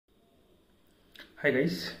Hi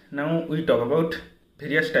guys, now we talk about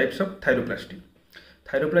various types of thyroplasty.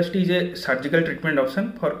 Thyroplasty is a surgical treatment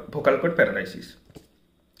option for vocal cord paralysis.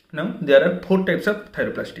 Now there are 4 types of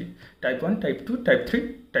thyroplasty: type 1, type 2, type 3,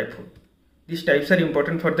 type 4. These types are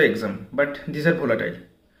important for the exam, but these are volatile.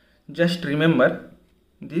 Just remember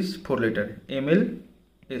these 4 letters ML,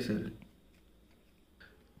 SL.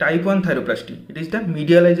 Type 1 thyroplasty, it is the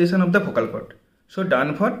medialization of the vocal cord, so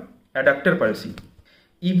done for adductor palsy.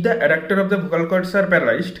 If the adductor of the vocal cords are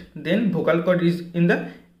paralyzed, then vocal cord is in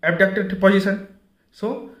the abducted position.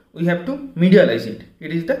 So we have to medialize it.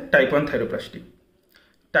 It is the type 1 thyroplasty.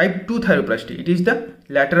 Type 2 thyroplasty, it is the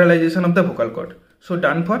lateralization of the vocal cord. So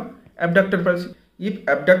done for abductor palsy. If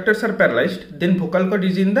abductors are paralyzed, then vocal cord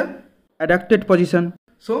is in the adducted position.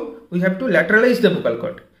 So we have to lateralize the vocal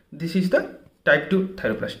cord. This is the type 2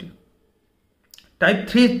 thyroplasty. Type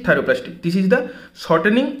 3 thyroplasty, this is the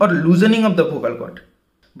shortening or loosening of the vocal cord.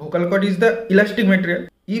 Vocal cord is the elastic material.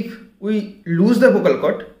 If we lose the vocal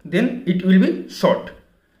cord, then it will be short.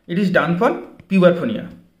 It is done for puerphonia.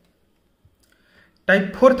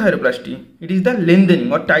 Type 4 thyroplasty, it is the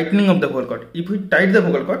lengthening or tightening of the vocal cord. If we tighten the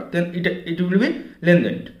vocal cord, then it will be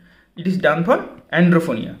lengthened. It is done for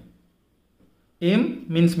androphonia. M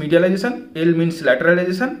means medialization, L means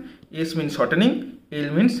lateralization, S means shortening, L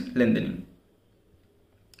means lengthening.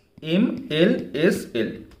 M, L, S,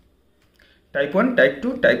 L. Type 1, type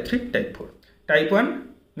 2, type 3, type 4. Type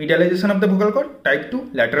 1, medialization of the vocal cord. Type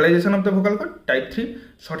 2, lateralization of the vocal cord. Type 3,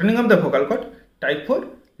 shortening of the vocal cord. Type 4,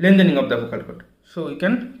 lengthening of the vocal cord. So we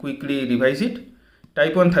can quickly revise it.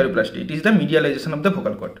 Type 1 thyroplasty, it is the medialization of the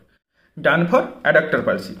vocal cord, done for adductor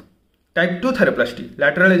palsy. Type 2 thyroplasty,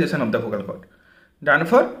 lateralization of the vocal cord, done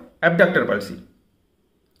for abductor palsy.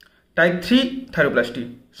 Type 3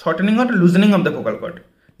 thyroplasty, shortening or loosening of the vocal cord,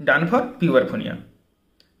 done for puerphonia.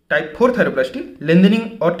 Type 4 thyroplasty,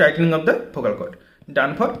 lengthening or tightening of the vocal cord,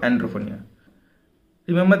 done for androphonia.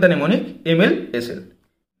 Remember the mnemonic ML, SL.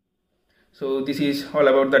 So this is all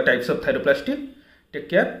about the types of thyroplasty. Take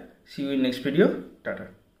care. See you in next video. Tata.